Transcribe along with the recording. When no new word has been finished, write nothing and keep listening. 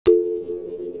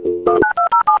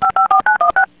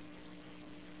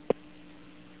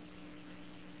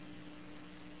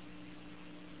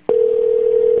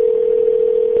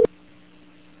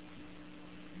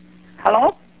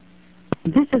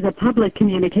Plaza Public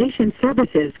Communication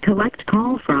Services collect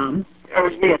call from It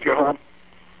was me if you're home.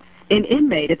 an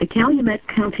inmate at the Calumet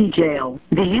County Jail.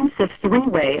 The use of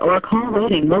three-way or call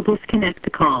waiting will disconnect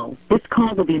the call. This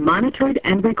call will be monitored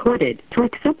and recorded. To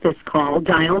accept this call,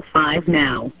 dial 5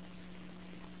 now.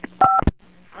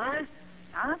 Huh?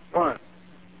 Huh? What?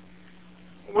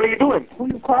 What are you doing? Who are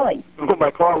you calling? Who am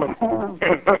I calling?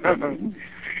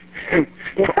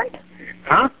 Different?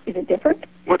 Huh? Is it different?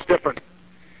 What's different?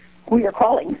 Who you're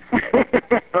calling?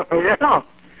 Yeah.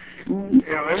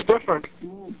 Yeah, it's different.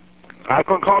 I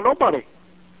couldn't call nobody.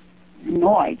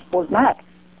 No, I suppose not.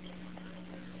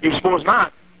 You suppose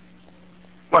not?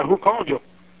 What, who called you?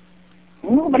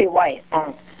 Nobody, why?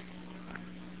 Oh.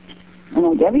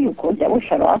 No, Debbie, you could. That was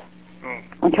shut off.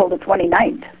 Until the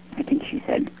 29th, I think she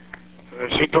said.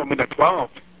 She told me the 12th.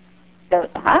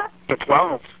 Huh? The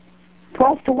 12th.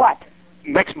 12 to what?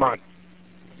 Next month.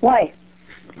 Why?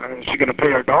 She's going to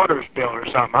pay her daughter's bill or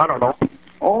something. I don't know.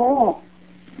 Oh.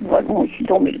 What? Oh, she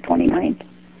told me the 29th.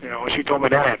 You know, she told me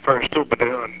that at first, too, but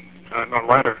then on a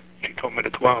letter, she told me the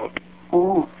 12th.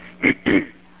 Oh. I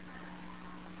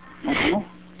don't know.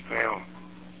 Yeah.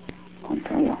 I'll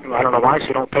tell you. I don't know why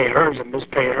she don't pay hers and just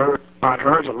pay her on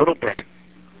hers a little bit.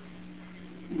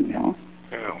 Yeah.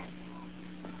 Yeah.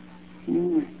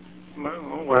 Mm.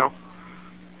 Well,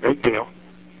 big deal.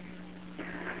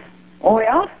 Oh,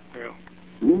 yeah? Yeah.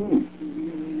 Mm.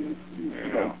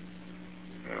 Yeah.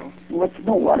 Yeah. What's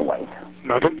no otherwise?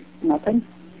 Nothing? Nothing?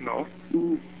 No.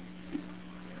 Mm.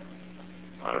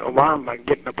 I don't know why am I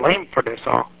getting the blame for this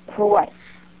all. For what?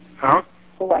 Huh?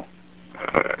 For what?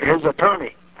 His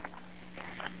attorney.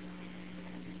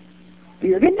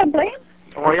 You're getting the blame?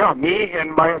 Oh, yeah, me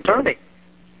and my attorney.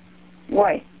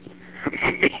 Why?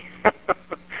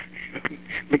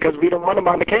 Because we don't want him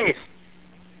on the case.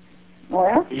 Oh,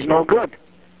 yeah? He's no good.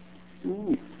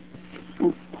 Mm.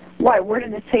 Why? Where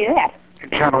did it say that? In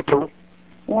Channel 2.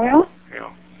 Oh, yeah?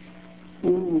 Yeah.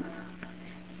 Mm.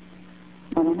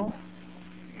 I don't know.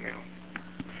 Yeah.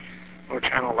 Or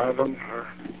Channel 11, or...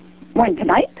 When,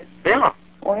 tonight? Yeah.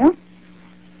 Oh, yeah?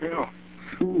 Yeah.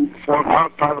 Mm. 4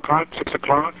 o'clock, 5 o'clock, 6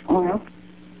 o'clock. Oh, yeah?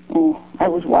 Oh, I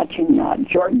was watching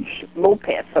George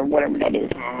Lopez, or whatever that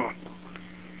is. Oh.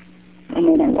 And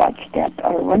then I watched that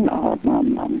other one,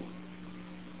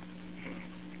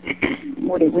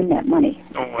 where they win that money.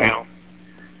 Oh, well.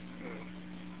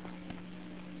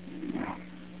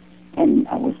 And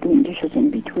I was doing dishes in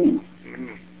between.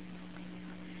 Mm.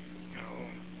 Oh.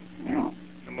 Yeah.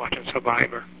 I'm watching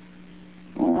Survivor.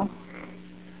 Oh,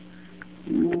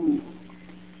 yeah? Mm.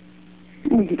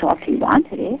 We could talk to Yvonne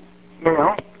today.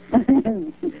 Yeah.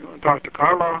 Talk to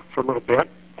Carla for a little bit.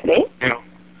 Today? Yeah.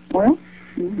 Well?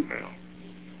 Mm. Yeah.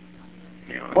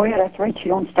 Yeah. Oh, yeah, that's right. She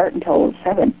don't start until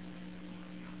 7.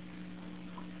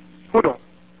 Who don't?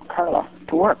 Carla,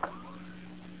 to work.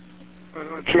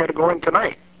 She had to go in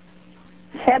tonight.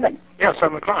 7. Yeah,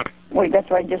 7 o'clock. Wait, that's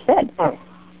what I just said. Oh.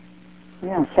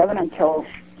 Yeah, 7 until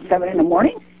 7 in the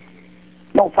morning?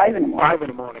 No, 5 in the morning. 5 in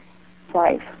the morning.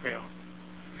 5. Yeah.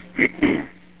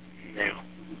 Yeah.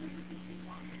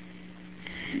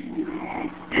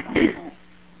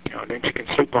 Yeah, then she can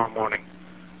sleep all morning.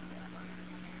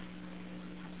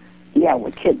 Yeah,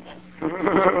 with kids.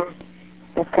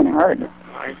 That's kind of hard.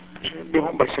 I should be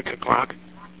home by 6 o'clock.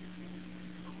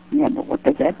 Yeah, but what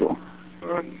does that do?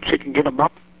 She can get them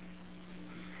up.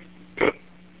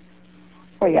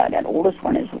 Oh, yeah, that oldest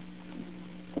one is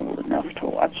old enough to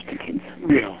watch the kids.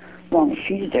 Yeah. As long as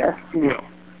she's there. Yeah.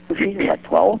 So she's, what,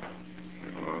 12?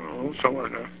 Somewhere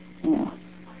there. Yeah.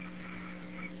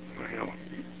 Yeah.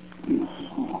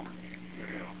 So,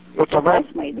 What's the man?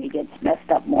 this maybe gets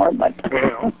messed up more, but...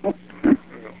 Yeah.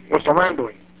 What's the man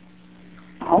doing?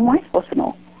 How am I supposed to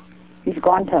know? He's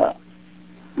gone to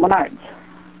Menards.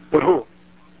 With who?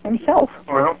 Himself.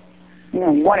 Well. You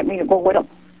know, he wanted me to go with him.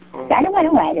 Oh. I don't want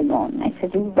to ride alone. I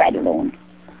said, you ride alone.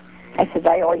 I said,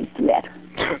 I always do that.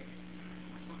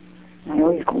 I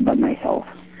always go by myself.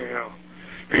 Yeah.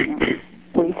 Yeah.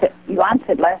 Well, he said, Yvonne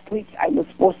said last week I was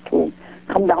supposed to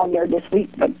come down there this week,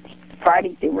 but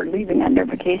Friday they were leaving on their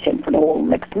vacation for the whole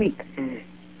next week. Mm.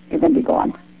 They're going to be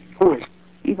gone. Who is?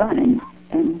 Yvonne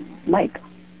and Mike.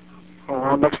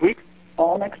 Oh, next week?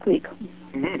 All next week.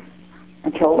 Mm-hmm.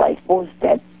 Until I suppose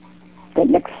that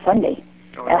next Sunday,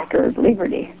 Oh, yeah. after Labor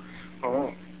Day.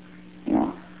 Oh.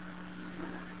 Yeah.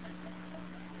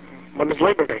 When is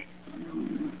Labor Day?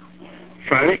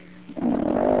 Friday?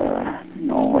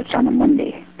 No, it's on a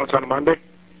Monday. What's on a Monday?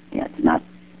 Yeah, it's not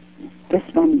this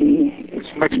Monday.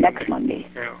 It's next Monday.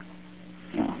 Yeah.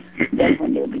 Yeah. That's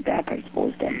when they'll be back, I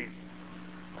suppose, then.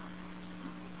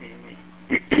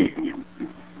 Mm.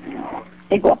 Yeah.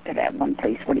 They go up to that one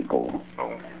place where they go.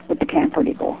 Oh. With the camper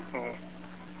they go. Oh.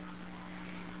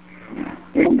 Yeah.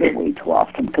 They don't get away too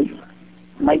often because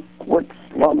Mike works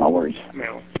long hours.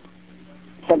 Yeah.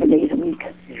 7 days a week.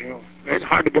 Yeah. It's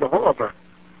hard to get a hold of her.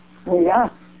 Well, yeah.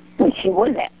 When she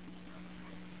was at.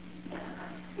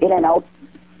 In and out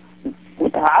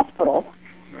with the hospital.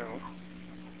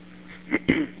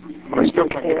 Yeah. I still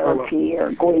can't get a hold of her. Therapy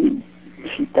or going,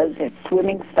 she does that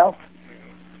swimming stuff.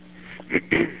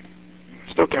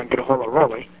 Still can't get a hold of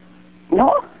Rolly.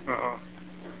 No? Uh-uh.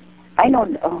 I know,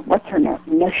 what's her name?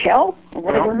 Michelle? Or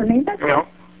whatever her name is? Yeah.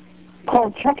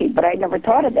 Called Chucky, but I never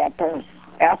thought of that to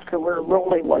ask her where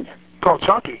Rolly was. Called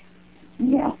Chucky?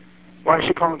 Yeah. Why is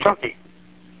she calling Chucky?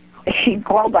 She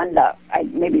called on the,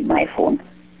 maybe my phone.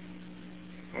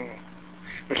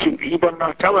 But he did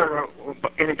not tell her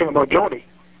anything about Jody.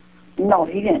 No,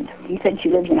 he didn't. He said she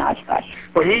lives in Oshkosh.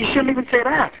 Well, he shouldn't even say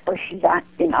that. Or she's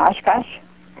in Oshkosh?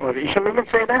 Well, he shouldn't even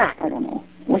say that. I don't know.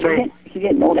 Well, Say, he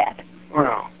didn't know that.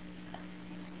 Well,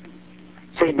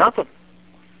 say nothing.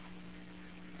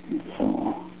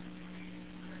 So,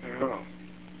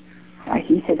 Yeah.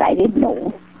 he says, I didn't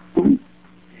know.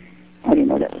 I didn't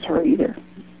know that was her either.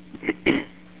 Because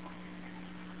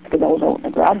I was out in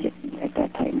the garage at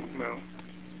that time. No.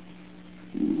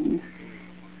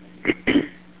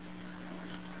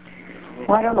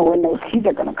 Well, I don't know when those keys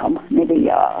are going to come. Maybe,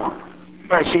 Well,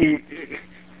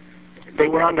 they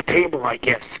were on the table, I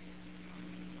guess.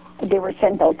 they were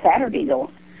sent out Saturday, though.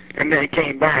 And they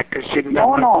came back because she didn't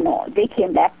No. They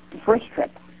came back the first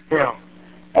trip. Yeah.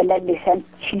 And then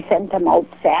she sent them out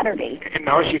Saturday. And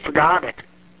now she forgot it.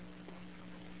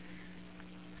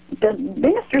 The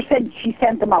minister said she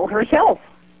sent them out herself.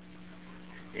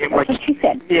 That's what she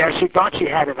said. Yeah, she thought she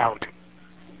had it out.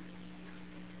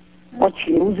 What,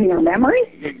 she losing her memory?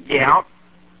 Yeah.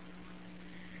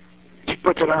 She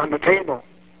puts it on the table.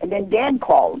 And then Dad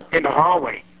called. In the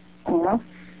hallway. Uh-huh.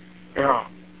 Yeah.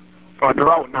 Oh, they're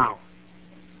out now.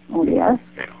 Oh, they are?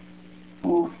 Yeah.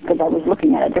 Oh, because I was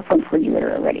looking at a different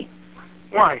refrigerator already.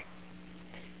 Why?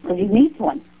 Because he needs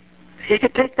one. He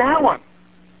could take that one.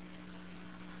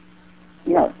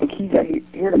 You know, the keys are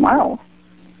here tomorrow.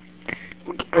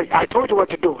 I told you what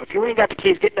to do. If you ain't got the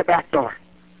keys, get in the back door.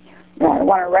 No, I don't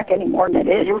want to wreck any more than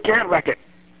it is. You can't wreck it.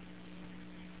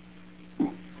 I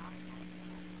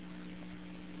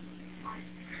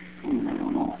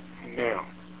don't know. Yeah.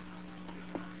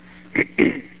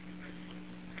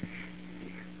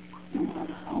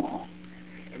 Oh.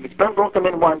 And it's been broken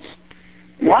in once.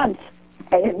 Once?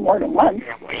 I did more than once.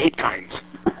 Yeah, well, 8 times.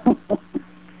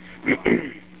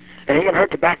 And he can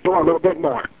hurt the back door a little bit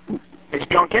more. It's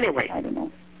junk anyway. I don't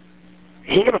know.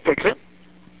 He ain't gonna fix it.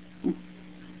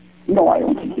 No, I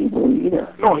don't think he will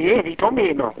either. No, he ain't. He told me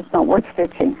he no. It's not worth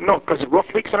fixing. No, because the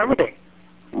roof leaks and everything.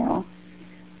 Yeah.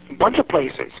 A bunch of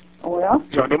places. Oh, yeah?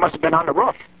 So they must have been on the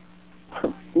roof.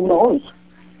 Who knows?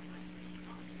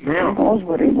 Yeah. Who knows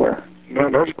where they were? No,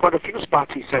 there's quite a few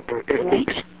spots he said there it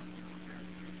leaks.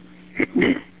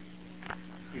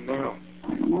 No. I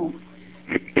don't know.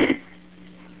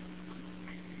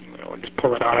 We'll just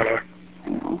pull it out of there. I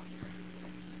don't know.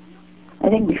 I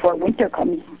think before winter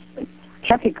comes,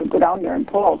 Chucky could go down there and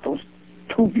pull out those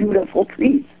 2 beautiful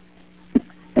trees.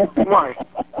 Why?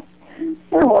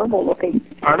 They're horrible looking.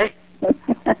 Are they?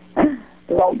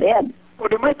 They're all dead. Well,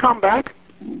 they might come back.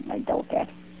 I doubt that.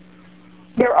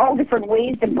 They're all different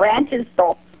ways and branches,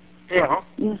 though. Yeah.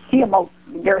 You see them out,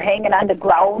 they're hanging on the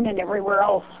ground and everywhere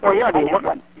else. Well, yeah, they I have were.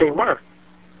 one. They were.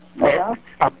 Oh,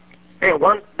 yeah? Hey,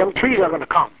 them trees are going to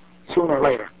come sooner or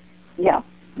later. Yeah,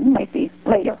 might be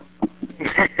later.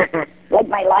 Like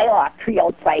my lilac tree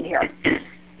outside here.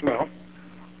 No.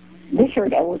 This year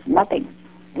there was nothing.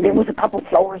 There was a couple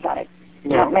flowers on it.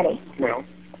 No. Not many. No.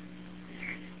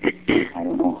 I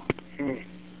don't know.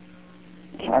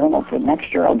 I don't know if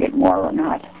next year I'll get more or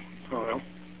not. Oh, well.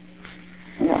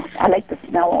 Yeah, I like the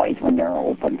smell always when they're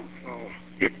open. Oh.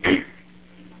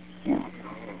 Yeah.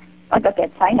 I got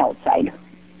that sign outside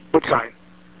What sign?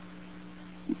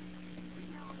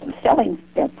 selling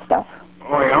that stuff.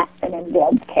 Oh, yeah? And then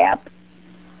Dad's cap.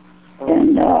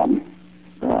 And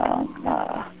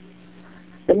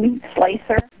the meat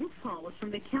slicer. This call is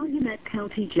from the Calumet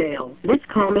County Jail. This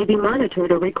call may be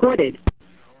monitored or recorded.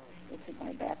 This is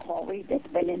my back hallway. That's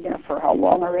been in there for how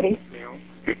long already? Yeah.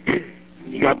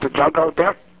 You got the jug out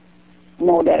there?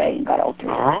 No, that I ain't got out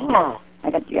there. Oh.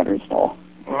 I got the other stall.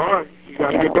 Oh, you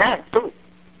got to get that, too.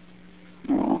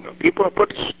 No. People have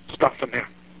put stuff in there.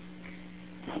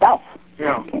 Stuff.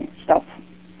 Yeah. Okay, stuff.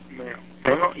 Yeah.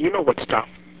 They know, you know what stuff.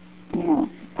 Yeah.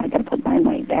 I got to put my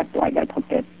money back, though. I got to put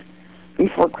that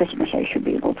before Christmas. I should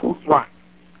be able to. What?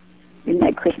 in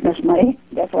my Christmas money.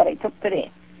 That's what I took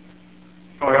today.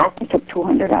 Oh, yeah? I took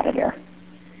 $200 out of there.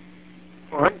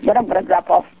 What? But I'm going to drop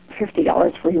off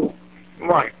 $50 for you.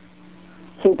 Why?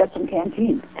 So you got some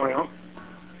canteen. Oh, yeah?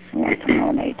 Yeah,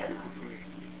 tomorrow night.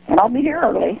 And I'll be here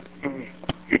early.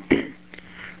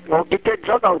 Well, get that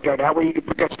jug out there. That way you can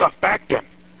put that stuff back then.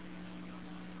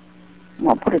 And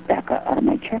I'll put it back out of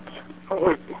my checks.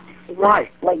 Oh, why?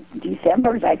 Like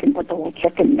December's, I can put the whole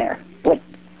check in there. But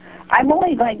I'm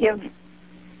only going to give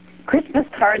Christmas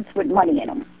cards with money in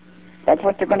them. That's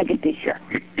what they're going to get this year.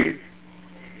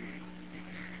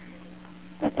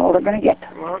 That's all they're going to get.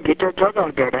 Well, get that jug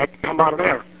out there. That can come out of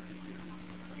there.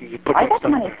 You put I that got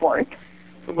stuff money there. for it.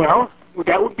 Well,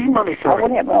 that would be money for I it.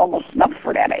 would have almost enough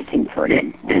for that, I think, for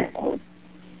it. Oh,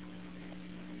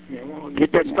 Yeah, well,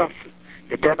 get that stuff.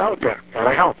 Get that out there.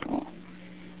 That'll help.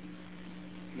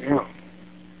 Yeah.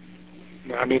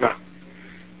 I need to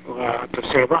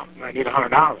save up. I need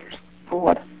 $100. for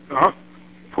what? Huh?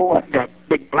 For what? That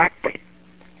big black thing.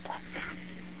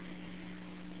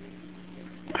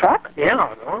 Truck?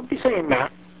 Yeah, don't be saying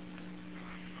that.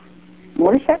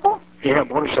 Motorcycle? Yeah,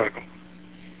 motorcycle.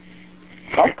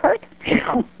 Golf cart?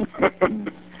 Yeah.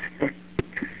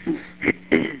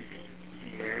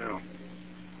 Yeah.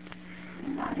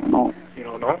 I don't know. You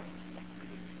don't know?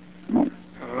 No.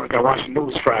 I gotta watch the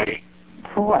news Friday.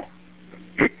 For what?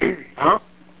 Huh?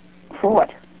 For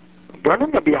what?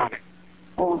 Brennan will be on it.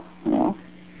 Oh, yeah.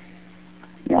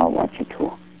 Yeah, I'll watch it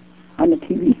too. On the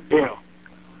TV. Yeah.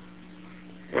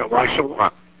 Yeah, why should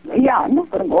what? Yeah, I'm not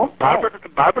going to go.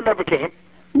 Barbara never came.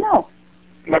 No.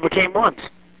 Never came once.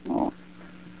 No.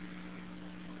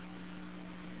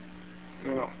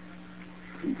 No.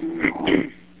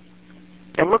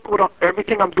 And look what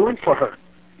everything I'm doing for her.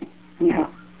 Yeah.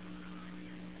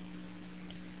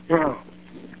 Yeah.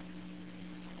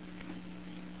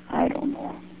 I don't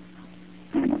know.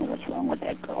 I don't know what's wrong with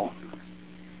that girl.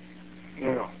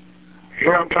 Yeah.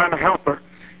 Here I'm trying to help her,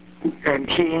 and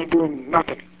she ain't doing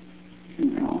nothing.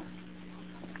 No.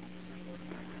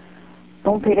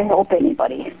 Don't pay to help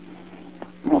anybody.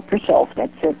 Help yourself,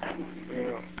 that's it.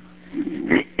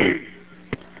 Yeah.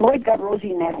 Lloyd got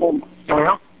Rosie in that home. Oh,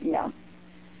 yeah? Yeah.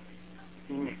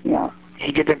 Mm. Yeah.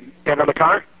 He get that other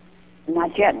car?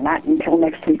 Not yet. Not until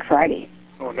next week, Friday.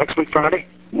 Oh, next week Friday?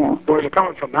 Yeah. Where's it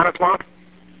coming from? 9 o'clock?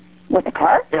 What, the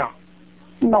car? Yeah.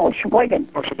 No, Sheboygan.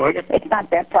 Oh, Sheboygan? It's not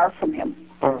that far from him.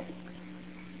 Oh.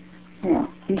 Yeah.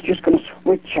 He's just going to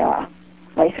switch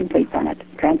license plates on it,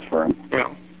 transfer them.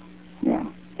 Yeah. Yeah.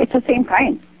 It's the same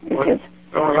kind. It's What? his.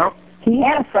 Oh, yeah? He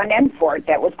had a front end for it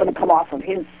that was going to come off of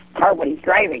his car when he's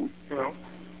driving. Yeah.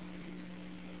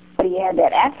 But he had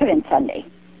that accident Sunday.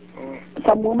 Oh.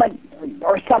 Some woman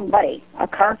or somebody, a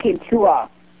car came through Yeah.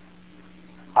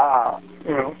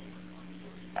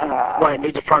 Why, it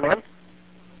needs a front end?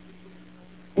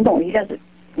 No, he doesn't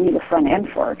need a front end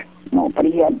for it. No, but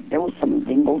there was some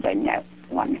dingles in that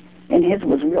one. And his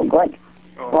was real good.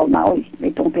 Oh. Well, now they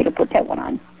don't pay to put that one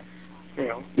on.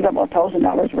 Yeah. He got about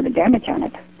 $1,000 worth of damage on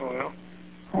it. Oh,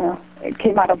 yeah? It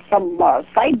came out of some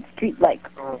side street like.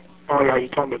 Oh. Oh, yeah, you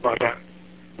told me about that.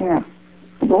 Yeah.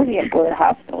 Rosie had to go to the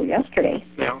hospital yesterday.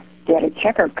 Yeah. They had to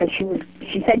check her because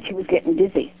she said she was getting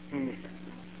dizzy. Mm.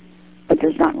 But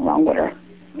there's nothing wrong with her.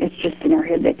 It's just in her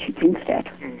head that she thinks that.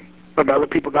 Mm. But other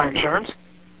people got insurance?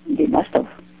 They must have.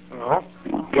 Oh.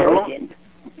 No, Get a Roy law- didn't.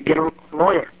 Get a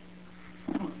lawyer.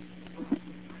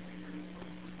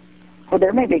 Well,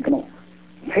 they're maybe going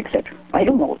to fix it. I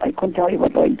don't know. I couldn't tell you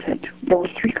what Lloyd said. There was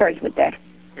 3 cars with that.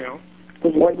 Yeah.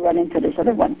 Because Lloyd run into this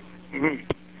other one.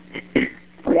 Mm-hmm.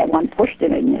 Or that one pushed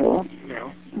him in, you know.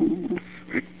 Yeah.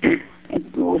 Mm-hmm.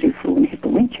 And Rosie flew and hit the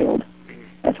windshield.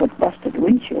 That's what busted the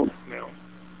windshield. Yeah.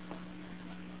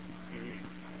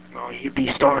 Well, you'd be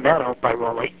storing that out by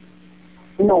Rolly.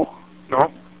 No,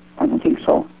 No? I don't think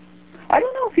so. I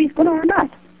don't know if he's going to or not.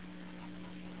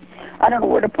 I don't know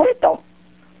where to put it, though.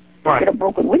 Why? Get a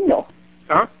broken window.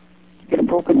 Huh? Get a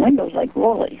broken windows like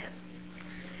Rolly's.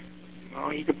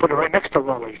 Well, you could put it right next to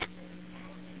Rolly's.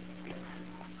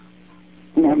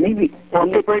 Now, maybe Well,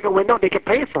 if they break a window, they can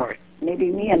pay for it.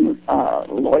 maybe me and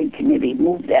Lloyd can maybe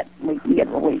move that. We can get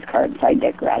Rolly's car inside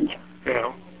that garage.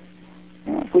 Yeah.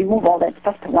 If we move all that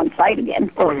stuff to one side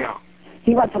again, Oh, yeah.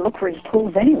 he wants to look for his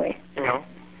tools anyway. Yeah.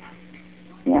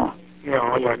 Yeah, Yeah,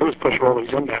 all you gotta do is push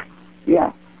Rolly's in there.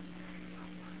 yeah.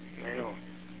 Yeah.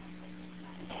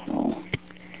 So,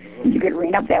 did you get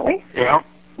rain up that way? Yeah.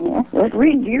 Yeah, well, it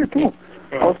rained here too.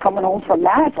 I was coming home from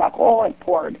 9 o'clock. Oh, it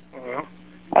poured. Oh, yeah.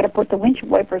 I had to put the windshield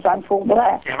wipers on full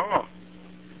blast. Yeah.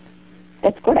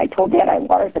 That's good. I told Dad I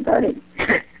watered the garden.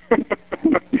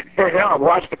 Yeah,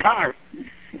 watch the car.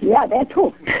 Yeah, that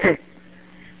too.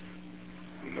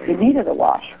 you needed a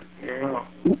wash. Yeah.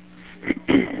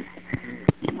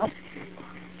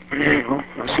 Yeah,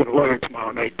 I should wear it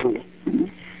tomorrow night, too. Mm-hmm.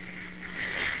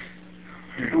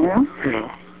 Yeah?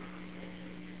 Yeah.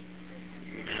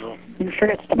 Yeah. You sure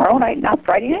it's tomorrow night, not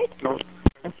Friday night? No.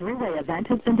 A three-way event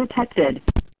has been detected.